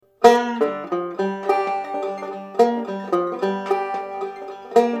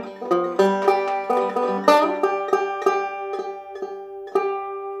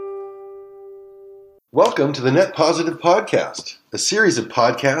Welcome to the Net Positive Podcast, a series of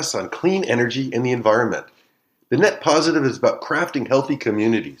podcasts on clean energy and the environment. The Net Positive is about crafting healthy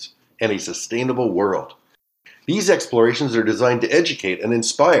communities and a sustainable world. These explorations are designed to educate and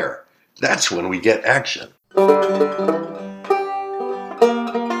inspire. That's when we get action.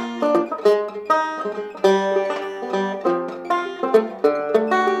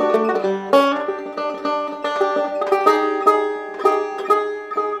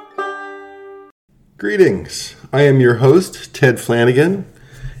 Greetings. I am your host, Ted Flanagan,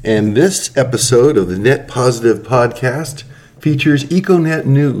 and this episode of the Net Positive Podcast features EcoNet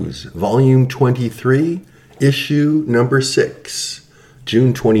News, Volume 23, Issue Number 6,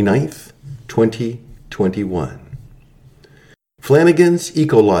 June 29th, 2021. Flanagan's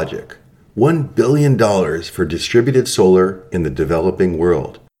Ecologic, $1 billion for distributed solar in the developing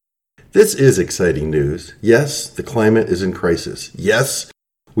world. This is exciting news. Yes, the climate is in crisis. Yes,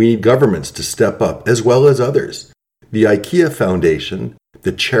 we need governments to step up, as well as others. The IKEA Foundation,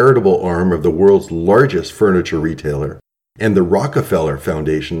 the charitable arm of the world's largest furniture retailer, and the Rockefeller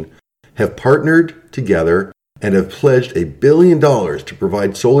Foundation have partnered together and have pledged $1 billion to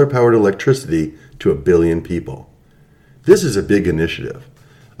provide solar-powered electricity to 1 billion people. This is a big initiative.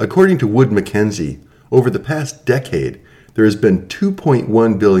 According to Wood Mackenzie, over the past decade, there has been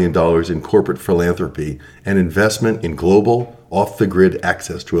 $2.1 billion in corporate philanthropy and investment in global, off-the-grid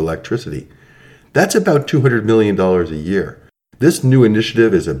access to electricity. That's about $200 million a year. This new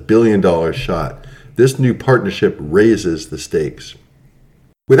initiative is $1 billion shot. This new partnership raises the stakes.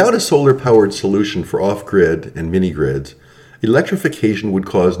 Without a solar-powered solution for off-grid and mini-grids, electrification would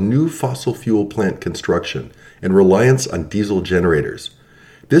cause new fossil fuel plant construction and reliance on diesel generators.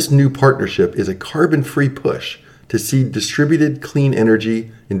 This new partnership is a carbon-free push to seed distributed clean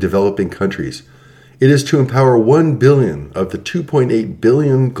energy in developing countries. It is to empower 1 billion of the 2.8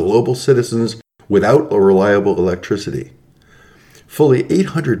 billion global citizens without a reliable electricity. Fully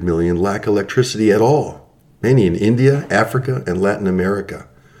 800 million lack electricity at all, many in India, Africa, and Latin America,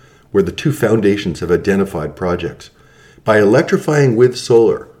 where the two foundations have identified projects. By electrifying with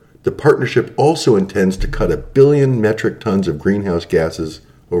solar, the partnership also intends to cut 1 billion metric tons of greenhouse gases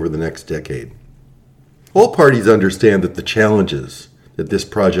over the next decade. All parties understand that the challenges that this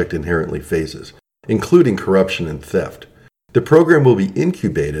project inherently faces, including corruption and theft. The program will be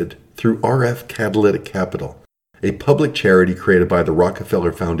incubated through RF Catalytic Capital, a public charity created by the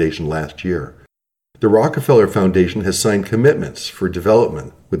Rockefeller Foundation last year. The Rockefeller Foundation has signed commitments for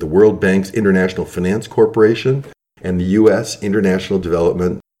development with the World Bank's International Finance Corporation and the U.S. International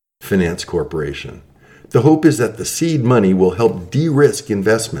Development Finance Corporation. The hope is that the seed money will help de-risk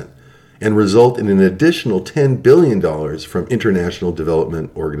investment and result in an additional $10 billion from international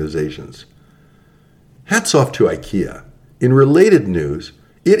development organizations. Hats off to IKEA. In related news,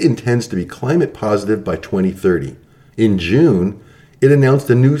 it intends to be climate positive by 2030. In June, it announced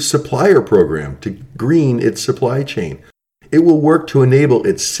a new supplier program to green its supply chain. It will work to enable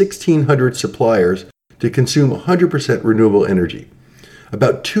its 1,600 suppliers to consume 100% renewable energy.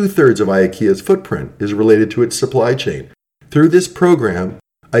 About 2/3 of IKEA's footprint is related to its supply chain. Through this program,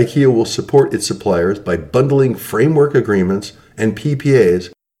 IKEA will support its suppliers by bundling framework agreements and PPAs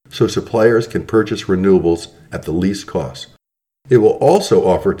so suppliers can purchase renewables at the least cost. It will also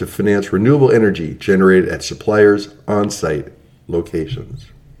offer to finance renewable energy generated at suppliers' on-site locations.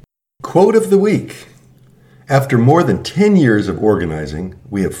 Quote of the week. After more than 10 years of organizing,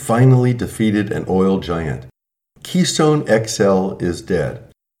 we have finally defeated an oil giant. Keystone XL is dead.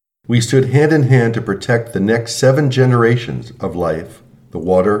 We stood hand in hand to protect the next 7 generations of life, the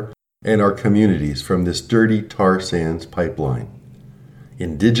water, and our communities from this dirty tar sands pipeline.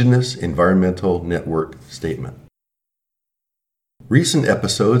 Indigenous Environmental Network Statement. Recent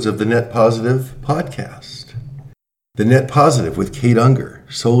episodes of the Net Positive Podcast. The Net Positive with Kate Unger,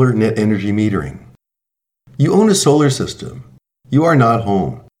 Solar Net Energy Metering. You own a solar system. You are not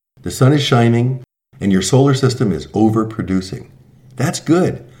home. The sun is shining, and your solar system is overproducing. That's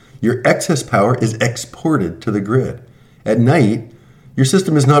good. Your excess power is exported to the grid. At night, your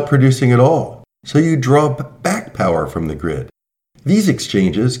system is not producing at all, so you draw back power from the grid. These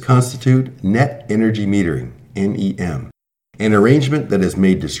exchanges constitute net energy metering, NEM, an arrangement that has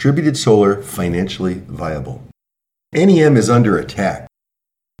made distributed solar financially viable. NEM is under attack.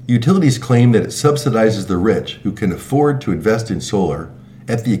 Utilities claim that it subsidizes the rich who can afford to invest in solar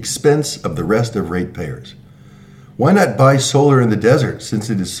at the expense of the rest of ratepayers. Why not buy solar in the desert since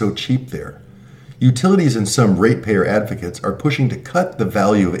it is so cheap there? Utilities and some ratepayer advocates are pushing to cut the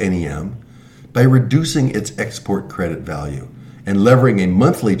value of NEM by reducing its export credit value and levering a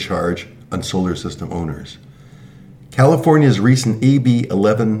monthly charge on solar system owners. California's recent AB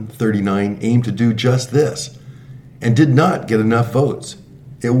 1139 aimed to do just this and did not get enough votes.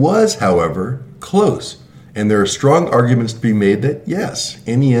 It was, however, close, and there are strong arguments to be made that, yes,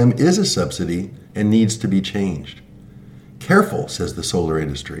 NEM is a subsidy and needs to be changed. Careful, says the solar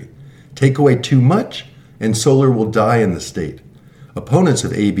industry. Take away too much, and solar will die in the state. Opponents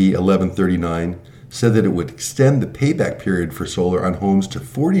of AB 1139 said that it would extend the payback period for solar on homes to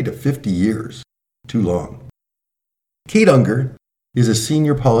 40 to 50 years. Too long. Kate Unger is a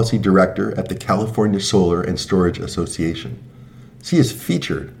senior policy director at the California Solar and Storage Association. She is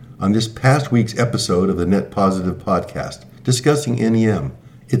featured on this past week's episode of the Net Positive podcast, discussing NEM,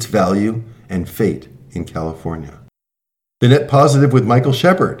 its value, and fate in California. The Net Positive with Michael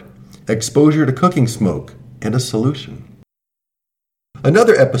Shepard, exposure to cooking smoke, and a solution.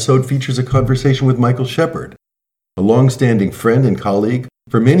 Another episode features a conversation with Michael Shepard, a long-standing friend and colleague.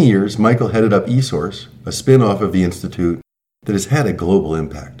 For many years, Michael headed up eSource, a spin-off of the Institute that has had a global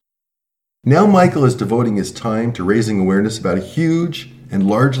impact. Now Michael is devoting his time to raising awareness about a huge and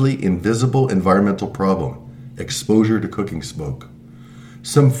largely invisible environmental problem, exposure to cooking smoke.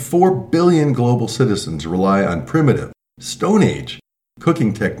 Some 4 billion global citizens rely on primitive, Stone Age,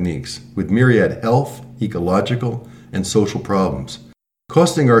 cooking techniques with myriad health, ecological, and social problems,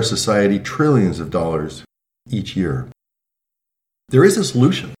 costing our society trillions of dollars each year. There is a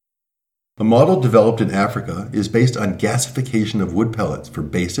solution. A model developed in Africa is based on gasification of wood pellets for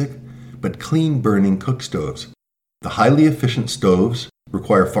basic but clean-burning cook stoves. The highly efficient stoves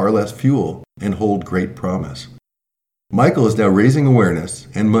require far less fuel and hold great promise. Michael is now raising awareness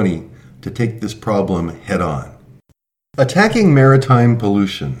and money to take this problem head-on. Attacking maritime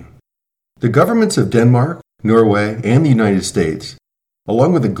pollution. The governments of Denmark, Norway, and the United States,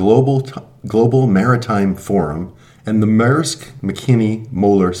 along with the Global Maritime Forum and the Maersk McKinney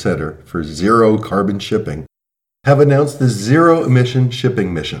Moller Center for Zero Carbon Shipping, have announced the Zero Emission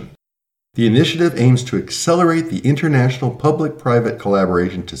Shipping Mission. The initiative aims to accelerate the international public-private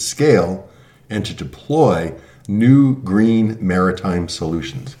collaboration to scale and to deploy new green maritime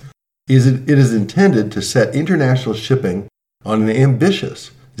solutions. It is intended to set international shipping on an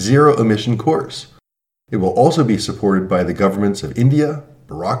ambitious zero-emission course. It will also be supported by the governments of India,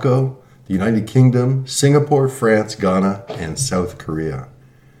 Morocco, the United Kingdom, Singapore, France, Ghana, and South Korea.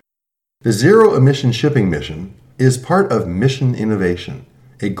 The Zero Emission Shipping Mission is part of Mission Innovation,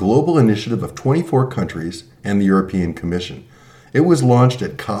 a global initiative of 24 countries and the European Commission. It was launched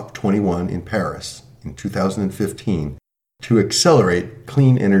at COP21 in Paris in 2015 to accelerate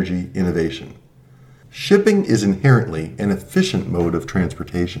clean energy innovation. Shipping is inherently an efficient mode of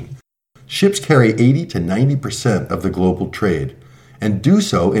transportation. Ships carry 80 to 90% of the global trade, and do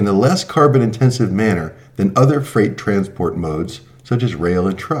so in a less carbon-intensive manner than other freight transport modes, such as rail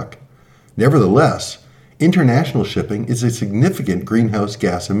and truck. Nevertheless, international shipping is a significant greenhouse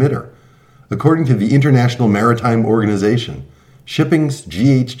gas emitter. According to the International Maritime Organization, shipping's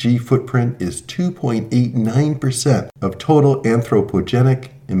GHG footprint is 2.89% of total anthropogenic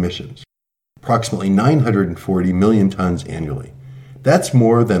emissions, approximately 940 million tons annually. That's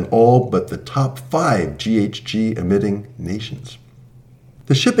more than all but the top 5 GHG emitting nations.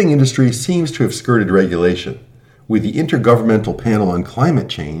 The shipping industry seems to have skirted regulation, with the Intergovernmental Panel on Climate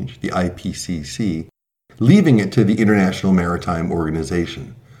Change, the IPCC, leaving it to the International Maritime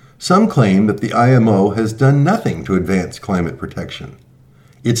Organization. Some claim that the IMO has done nothing to advance climate protection.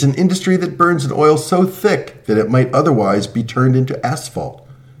 It's an industry that burns an oil so thick that it might otherwise be turned into asphalt.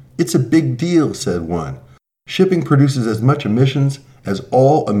 It's a big deal, said one. Shipping produces as much emissions as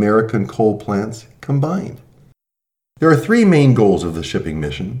all American coal plants combined. There are 3 main goals of the shipping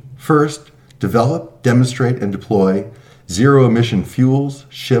mission. First, develop, demonstrate, and deploy zero-emission fuels,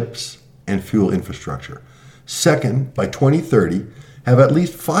 ships, and fuel infrastructure. Second, by 2030, have at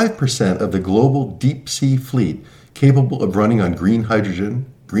least 5% of the global deep-sea fleet capable of running on green hydrogen,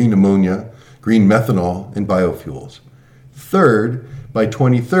 green ammonia, green methanol, and biofuels. Third, by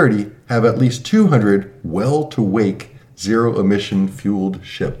 2030, have at least 200 well-to-wake zero-emission fueled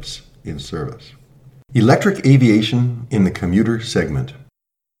ships in service. Electric aviation in the commuter segment.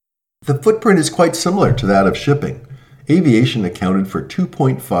 The footprint is quite similar to that of shipping. Aviation accounted for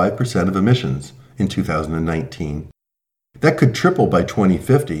 2.5% of emissions in 2019. That could triple by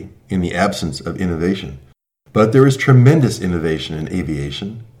 2050 in the absence of innovation. But there is tremendous innovation in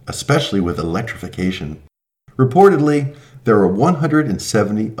aviation, especially with electrification. Reportedly, there are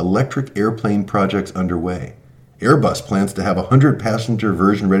 170 electric airplane projects underway, Airbus plans to have a 100-passenger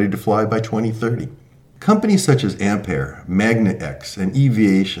version ready to fly by 2030. Companies such as Ampere, MagnaX, and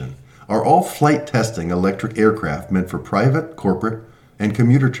Aviation are all flight testing electric aircraft meant for private, corporate, and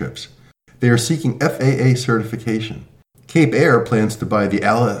commuter trips. They are seeking FAA certification. Cape Air plans to buy the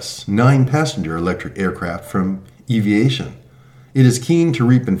Alice 9-passenger electric aircraft from Aviation. It is keen to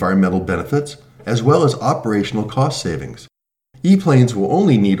reap environmental benefits as well as operational cost savings. E-planes will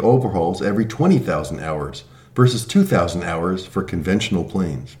only need overhauls every 20,000 hours versus 2,000 hours for conventional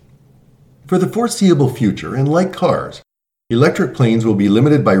planes. For the foreseeable future, and like cars, electric planes will be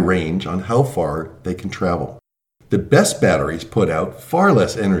limited by range on how far they can travel. The best batteries put out far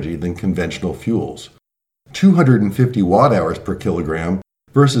less energy than conventional fuels, 250 watt-hours per kilogram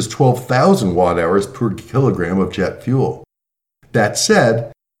versus 12,000 watt-hours per kilogram of jet fuel. That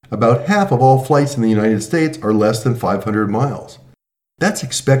said, about half of all flights in the United States are less than 500 miles. That's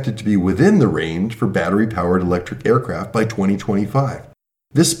expected to be within the range for battery-powered electric aircraft by 2025.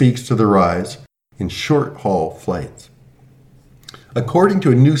 This speaks to the rise in short-haul flights. According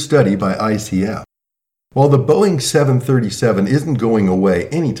to a new study by ICF, while the Boeing 737 isn't going away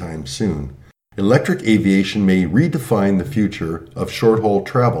anytime soon, electric aviation may redefine the future of short-haul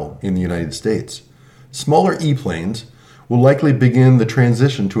travel in the United States. Smaller E-planes will likely begin the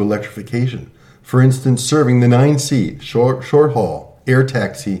transition to electrification, for instance, serving the 9-seat short-haul, air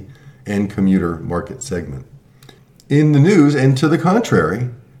taxi, and commuter market segment. In the news, and to the contrary,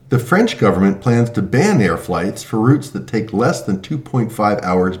 the French government plans to ban air flights for routes that take less than 2.5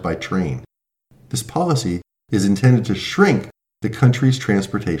 hours by train. This policy is intended to shrink the country's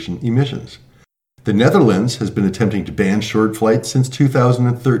transportation emissions. The Netherlands has been attempting to ban short flights since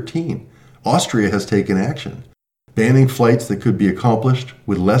 2013. Austria has taken action, banning flights that could be accomplished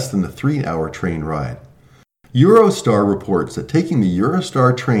with less than a 3-hour train ride. Eurostar reports that taking the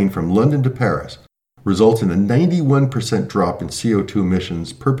Eurostar train from London to Paris results in a 91% drop in CO2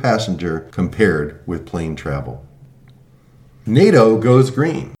 emissions per passenger compared with plane travel. NATO goes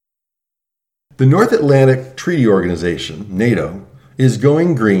green. The North Atlantic Treaty Organization, NATO, is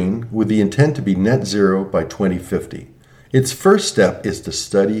going green with the intent to be net zero by 2050. Its first step is to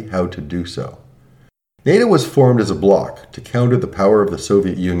study how to do so. NATO was formed as a bloc to counter the power of the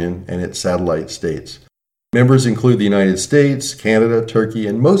Soviet Union and its satellite states. Members include the United States, Canada, Turkey,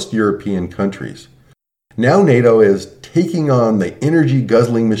 and most European countries. Now NATO is taking on the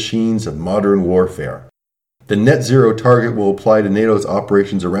energy-guzzling machines of modern warfare. The net zero target will apply to NATO's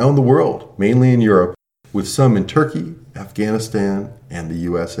operations around the world, mainly in Europe, with some in Turkey, Afghanistan, and the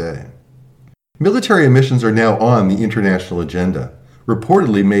USA. Military emissions are now on the international agenda,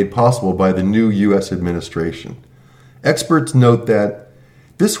 reportedly made possible by the new U.S. administration. Experts note that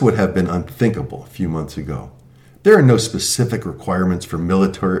this would have been unthinkable a few months ago. There are no specific requirements for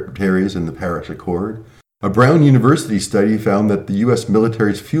militaries in the Paris Accord. A Brown University study found that the U.S.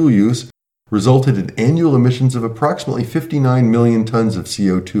 military's fuel use resulted in annual emissions of approximately 59 million tons of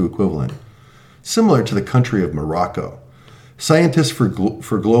CO2 equivalent, similar to the country of Morocco. Scientists for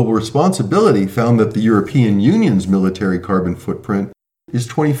Global Responsibility found that the European Union's military carbon footprint is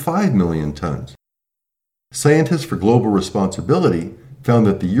 25 million tons. Scientists for Global Responsibility found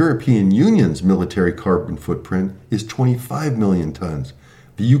that the European Union's military carbon footprint is 25 million tons.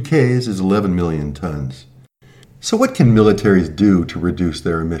 The UK's is 11 million tons. So what can militaries do to reduce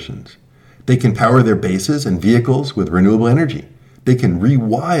their emissions? They can power their bases and vehicles with renewable energy. They can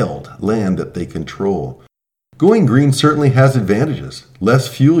rewild land that they control. Going green certainly has advantages. Less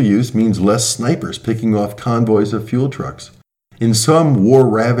fuel use means less snipers picking off convoys of fuel trucks. In some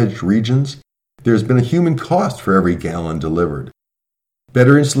war-ravaged regions, there's been a human cost for every gallon delivered.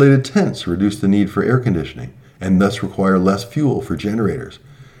 Better insulated tents reduce the need for air conditioning and thus require less fuel for generators.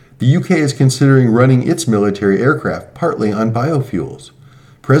 The UK is considering running its military aircraft partly on biofuels.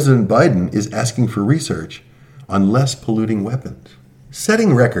 President Biden is asking for research on less polluting weapons.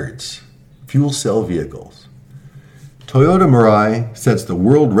 Setting records. Fuel cell vehicles. Toyota Mirai sets the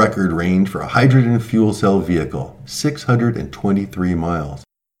world record range for a hydrogen fuel cell vehicle, 623 miles.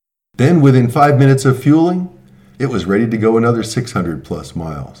 Then within 5 minutes of fueling, it was ready to go another 600 plus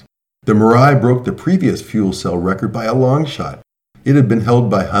miles. The Mirai broke the previous fuel cell record by a long shot. It had been held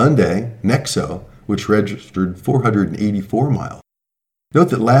by Hyundai Nexo, which registered 484 miles. Note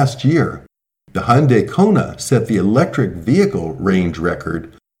that last year, the Hyundai Kona set the electric vehicle range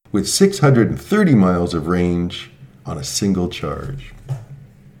record with 630 miles of range on a single charge.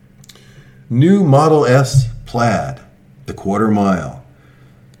 New Model S Plaid, the quarter mile.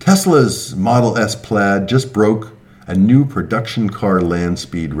 Tesla's Model S Plaid just broke a new production car land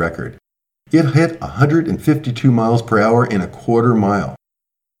speed record. It hit 152 miles per hour in a quarter mile.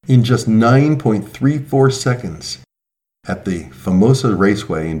 in just 9.34 seconds at the Famosa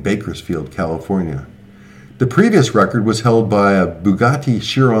Raceway in Bakersfield, California. The previous record was held by a Bugatti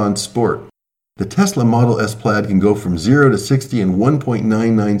Chiron Sport. The Tesla Model S Plaid can go from 0 to 60 in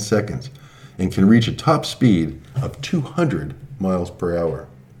 1.99 seconds and can reach a top speed of 200 miles per hour.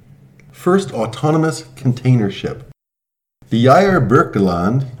 First autonomous container ship. The Jair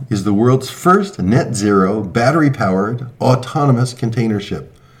Birkeland is the world's first net-zero, battery-powered, autonomous container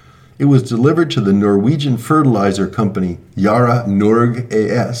ship. It was delivered to the Norwegian fertilizer company Yara Norge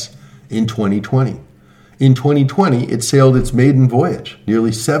AS in 2020. In 2020, it sailed its maiden voyage,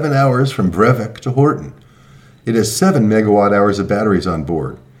 nearly 7 hours from Brevik to Horten. It has 7 megawatt hours of batteries on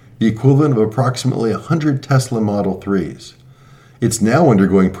board, the equivalent of approximately 100 Tesla Model 3s. It's now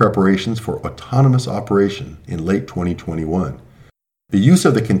undergoing preparations for autonomous operation in late 2021. The use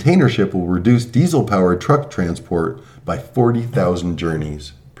of the container ship will reduce diesel-powered truck transport by 40,000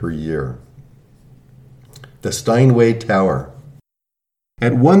 journeys per year. The Steinway Tower.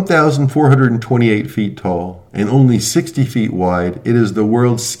 At 1,428 feet tall and only 60 feet wide, it is the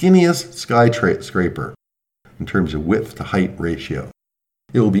world's skinniest skyscraper in terms of width to height ratio.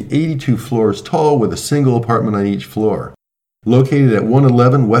 It will be 82 floors tall with a single apartment on each floor. Located at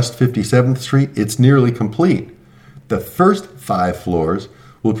 111 West 57th Street, it's nearly complete. The first 5 floors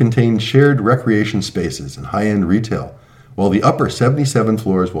will contain shared recreation spaces and high-end retail, while the upper 77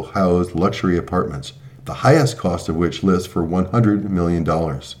 floors will house luxury apartments, the highest cost of which lists for $100 million.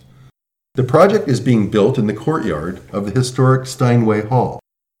 The project is being built in the courtyard of the historic Steinway Hall,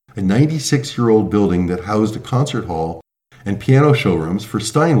 a 96-year-old building that housed a concert hall and piano showrooms for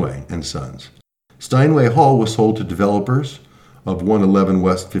Steinway and Sons. Steinway Hall was sold to developers of 111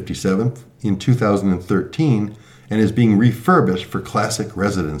 West 57th in 2013 and is being refurbished for classic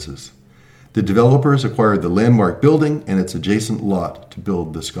residences. The developers acquired the landmark building and its adjacent lot to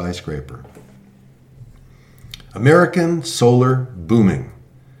build the skyscraper. American solar booming.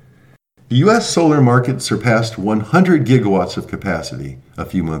 The U.S. solar market surpassed 100 gigawatts of capacity a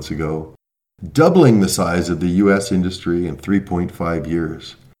few months ago, doubling the size of the U.S. industry in 3.5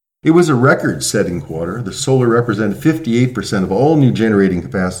 years. It was a record-setting quarter. The solar represented 58% of all new generating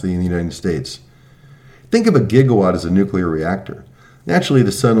capacity in the United States. Think of a gigawatt as a nuclear reactor. Naturally,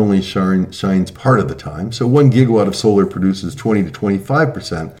 the sun only shines part of the time, so 1 gigawatt of solar produces 20 to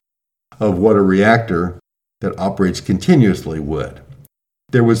 25% of what a reactor that operates continuously would.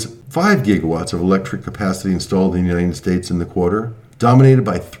 There was 5 gigawatts of electric capacity installed in the United States in the quarter, dominated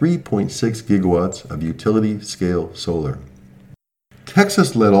by 3.6 gigawatts of utility-scale solar.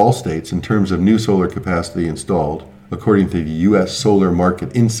 Texas led all states in terms of new solar capacity installed, according to the U.S. Solar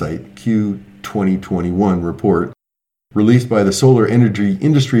Market Insight Q 2021 report released by the Solar Energy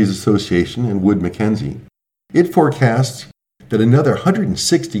Industries Association and Wood Mackenzie. It forecasts that another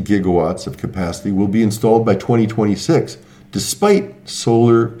 160 gigawatts of capacity will be installed by 2026, despite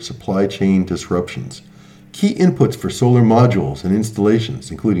solar supply chain disruptions. Key inputs for solar modules and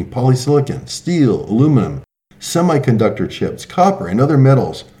installations, including polysilicon, steel, aluminum, semiconductor chips, copper, and other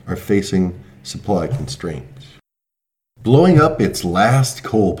metals, are facing supply constraints. Blowing up its last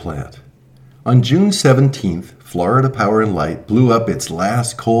coal plant. On June 17th, Florida Power & Light blew up its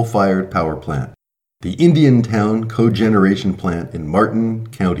last coal-fired power plant, the Indiantown Cogeneration Plant in Martin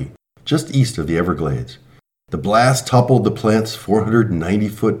County, just east of the Everglades. The blast toppled the plant's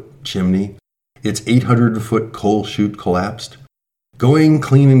 490-foot chimney. Its 800-foot coal chute collapsed. Going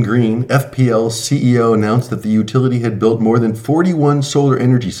clean and green, FPL's CEO announced that the utility had built more than 41 solar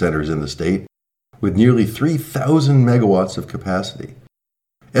energy centers in the state, with nearly 3,000 megawatts of capacity.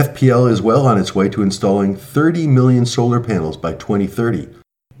 FPL is well on its way to installing 30 million solar panels by 2030,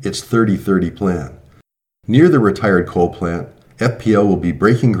 its 30-30 plan. Near the retired coal plant, FPL will be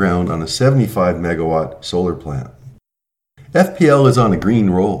breaking ground on a 75-megawatt solar plant. FPL is on a green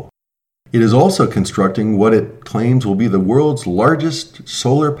roll. It is also constructing what it claims will be the world's largest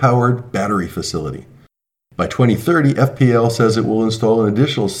solar-powered battery facility. By 2030, FPL says it will install an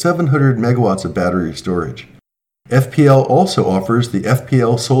additional 700 megawatts of battery storage. FPL also offers the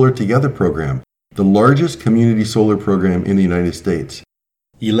FPL Solar Together program, the largest community solar program in the United States.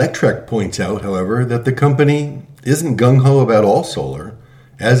 Electrek points out, however, that the company isn't gung-ho about all solar.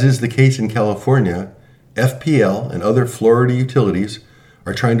 As is the case in California, FPL and other Florida utilities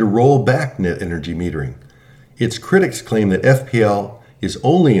are trying to roll back net energy metering. Its critics claim that FPL is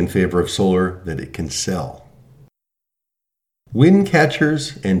only in favor of solar that it can sell. Wind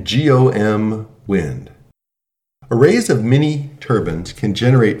catchers and GOM wind. Arrays of mini turbines can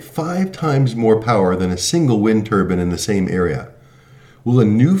generate 5 times more power than a single wind turbine in the same area. Will a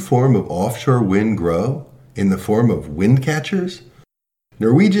new form of offshore wind grow in the form of wind catchers?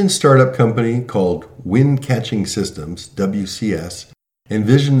 Norwegian startup company called Wind Catching Systems, WCS,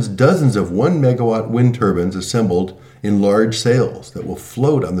 envisions dozens of 1 megawatt wind turbines assembled in large sails that will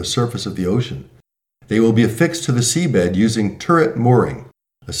float on the surface of the ocean. They will be affixed to the seabed using turret mooring,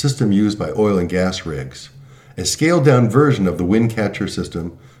 a system used by oil and gas rigs. A scaled-down version of the wind catcher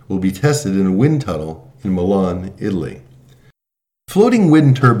system will be tested in a wind tunnel in Milan, Italy. Floating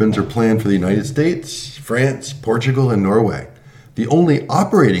wind turbines are planned for the United States, France, Portugal, and Norway. The only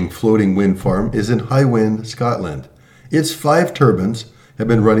operating floating wind farm is in Highwind, Scotland. Its 5 turbines have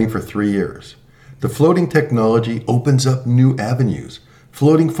been running for 3 years. The floating technology opens up new avenues.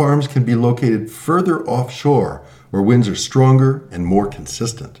 Floating farms can be located further offshore where winds are stronger and more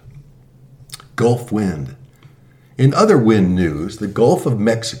consistent. Gulf wind. In other wind news, the Gulf of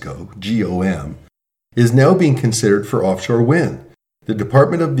Mexico, GOM, is now being considered for offshore wind. The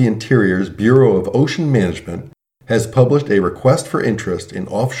Department of the Interior's Bureau of Ocean Management has published a request for interest in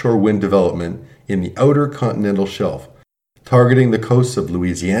offshore wind development in the outer continental shelf, targeting the coasts of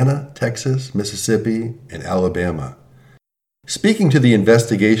Louisiana, Texas, Mississippi, and Alabama. Speaking to the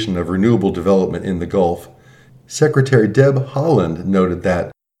investigation of renewable development in the Gulf, Secretary Deb Haaland noted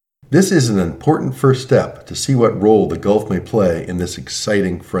that this is an important first step to see what role the Gulf may play in this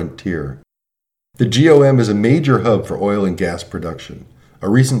exciting frontier. The GOM is a major hub for oil and gas production. A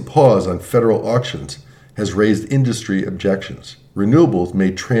recent pause on federal auctions has raised industry objections. Renewables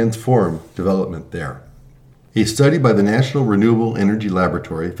may transform development there. A study by the National Renewable Energy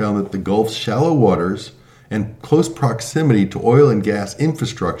Laboratory found that the Gulf's shallow waters and close proximity to oil and gas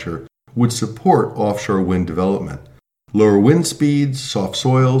infrastructure would support offshore wind development. Lower wind speeds, soft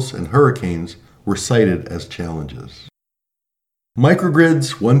soils, and hurricanes were cited as challenges.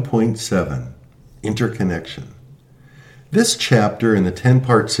 Microgrids 1.7 Interconnection. This chapter in the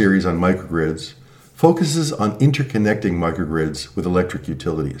 10-part series on microgrids focuses on interconnecting microgrids with electric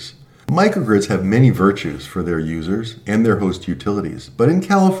utilities. Microgrids have many virtues for their users and their host utilities, but in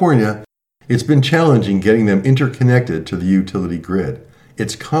California, it's been challenging getting them interconnected to the utility grid.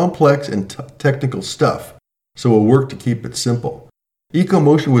 It's complex and technical stuff, so we'll work to keep it simple.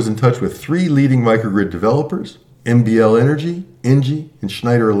 EcoMotion was in touch with 3 leading microgrid developers, MBL Energy, Engie, and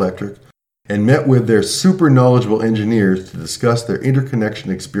Schneider Electric, and met with their super knowledgeable engineers to discuss their interconnection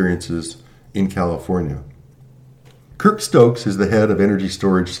experiences in California. Kirk Stokes is the head of energy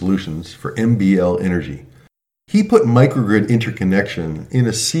storage solutions for MBL Energy. He put microgrid interconnection in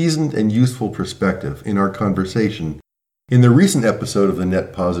a seasoned and useful perspective in our conversation in the recent episode of the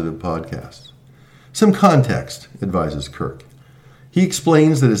Net Positive podcast. Some context, advises Kirk. He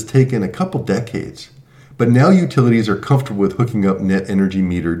explains that it's taken a couple decades, but now utilities are comfortable with hooking up net energy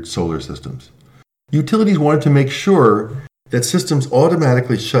metered solar systems. Utilities wanted to make sure that systems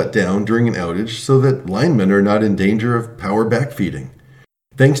automatically shut down during an outage so that linemen are not in danger of power backfeeding.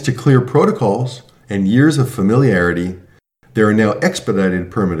 Thanks to clear protocols and years of familiarity, there are now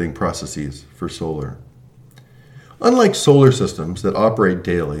expedited permitting processes for solar. Unlike solar systems that operate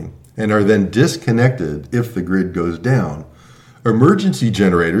daily and are then disconnected if the grid goes down, emergency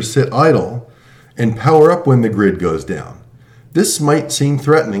generators sit idle and power up when the grid goes down. This might seem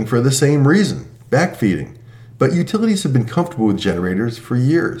threatening for the same reason, backfeeding, but utilities have been comfortable with generators for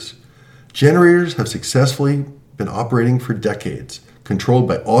years. Generators have successfully been operating for decades, controlled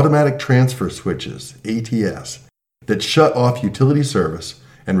by automatic transfer switches, ATS, that shut off utility service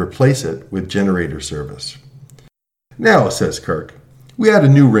and replace it with generator service. Now, says Kirk, we add a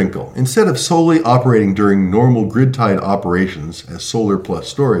new wrinkle. Instead of solely operating during normal grid-tied operations, as solar plus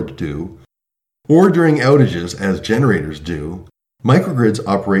storage do, or during outages, as generators do, microgrids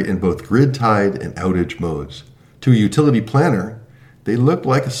operate in both grid-tied and outage modes. To a utility planner, they look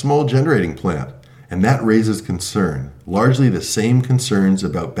like a small generating plant, and that raises concern, largely the same concerns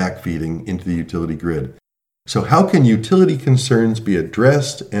about backfeeding into the utility grid. So how can utility concerns be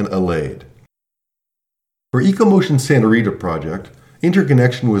addressed and allayed? For EcoMotion's Santa Rita project,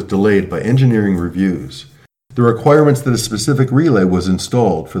 interconnection was delayed by engineering reviews. The requirements that a specific relay was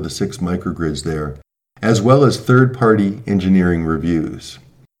installed for the 6 microgrids there, as well as third-party engineering reviews.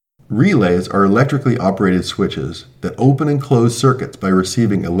 Relays are electrically operated switches that open and close circuits by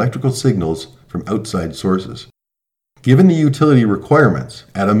receiving electrical signals from outside sources. Given the utility requirements,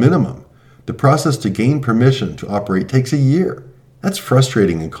 at a minimum, the process to gain permission to operate takes a year. That's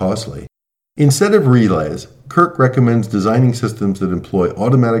frustrating and costly. Instead of relays, Kirk recommends designing systems that employ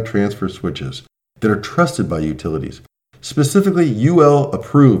automatic transfer switches that are trusted by utilities, specifically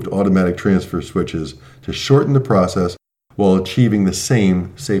UL-approved automatic transfer switches to shorten the process while achieving the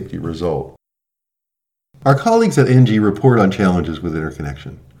same safety result. Our colleagues at Engie report on challenges with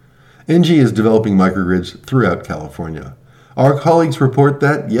interconnection. Engie is developing microgrids throughout California. Our colleagues report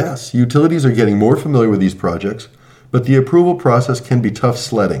that, yes, utilities are getting more familiar with these projects, but the approval process can be tough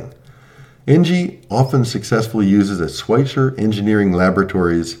sledding. ENGIE often successfully uses a Schweitzer Engineering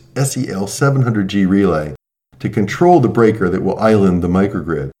Laboratories SEL700G relay to control the breaker that will island the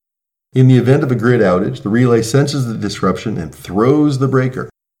microgrid. In the event of a grid outage, the relay senses the disruption and throws the breaker.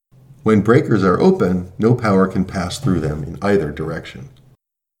 When breakers are open, no power can pass through them in either direction.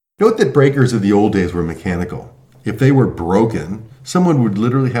 Note that breakers of the old days were mechanical. If they were broken, someone would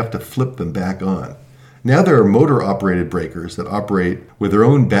literally have to flip them back on. Now there are motor-operated breakers that operate with their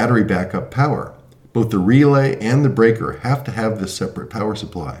own battery backup power. Both the relay and the breaker have to have this separate power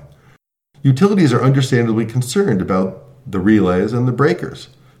supply. Utilities are understandably concerned about the relays and the breakers.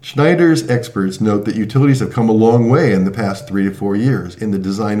 Schneider's experts note that utilities have come a long way in the past 3 to 4 years in the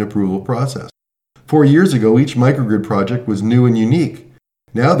design approval process. 4 years ago, each microgrid project was new and unique.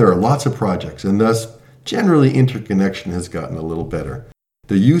 Now there are lots of projects, and thus, generally, interconnection has gotten a little better.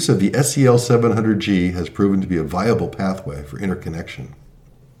 The use of the SEL700G has proven to be a viable pathway for interconnection.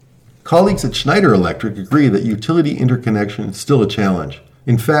 Colleagues at Schneider Electric agree that utility interconnection is still a challenge.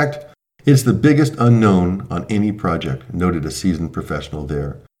 In fact, it's the biggest unknown on any project, noted a seasoned professional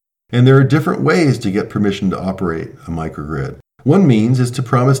there. And there are different ways to get permission to operate a microgrid. One means is to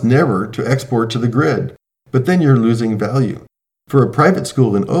promise never to export to the grid, but then you're losing value. For a private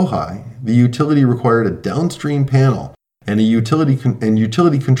school in Ojai, the utility required a downstream panel and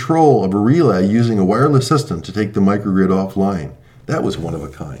utility control of a relay using a wireless system to take the microgrid offline. That was one of a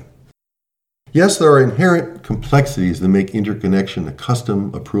kind. Yes, there are inherent complexities that make interconnection a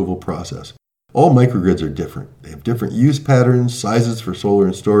custom approval process. All microgrids are different. They have different use patterns, sizes for solar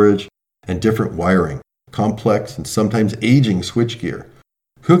and storage, and different wiring, complex and sometimes aging switchgear.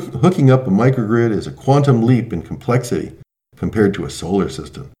 Hooking up a microgrid is a quantum leap in complexity compared to a solar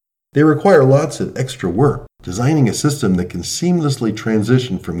system. They require lots of extra work, designing a system that can seamlessly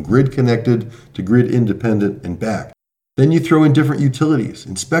transition from grid-connected to grid-independent and back. Then you throw in different utilities,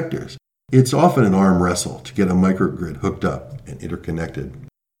 inspectors. It's often an arm wrestle to get a microgrid hooked up and interconnected.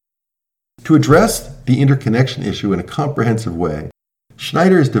 To address the interconnection issue in a comprehensive way,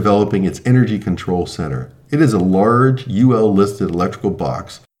 Schneider is developing its Energy Control Center. It is a large UL-listed electrical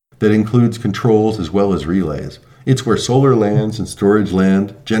box that includes controls as well as relays. It's where solar lands and storage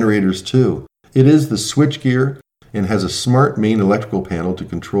land, generators too. It is the switchgear and has a smart main electrical panel to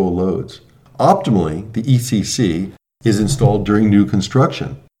control loads. Optimally, the ECC is installed during new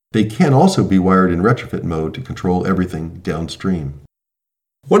construction. They can also be wired in retrofit mode to control everything downstream.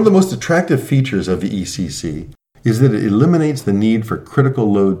 One of the most attractive features of the ECC is that it eliminates the need for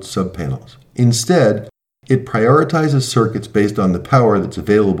critical load subpanels. Instead, it prioritizes circuits based on the power that's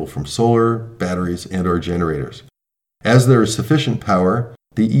available from solar, batteries, and/or generators. As there is sufficient power,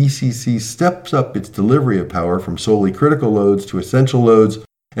 the ECC steps up its delivery of power from solely critical loads to essential loads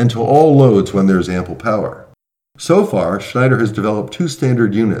and to all loads when there is ample power. So far, Schneider has developed 2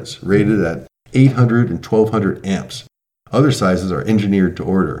 standard units rated at 800 and 1200 amps. Other sizes are engineered to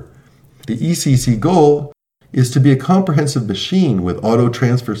order. The ECC goal is to be a comprehensive machine with auto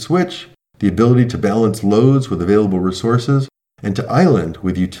transfer switch, the ability to balance loads with available resources, and to island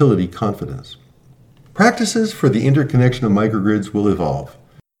with utility confidence. Practices for the interconnection of microgrids will evolve.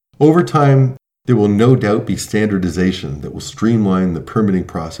 Over time, there will no doubt be standardization that will streamline the permitting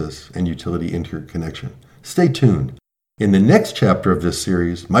process and utility interconnection. Stay tuned. In the next chapter of this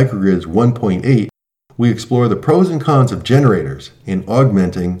series, Microgrids 1.8, we explore the pros and cons of generators in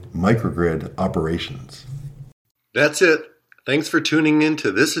augmenting microgrid operations. That's it. Thanks for tuning in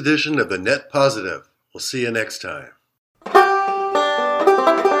to this edition of the Net Positive. We'll see you next time.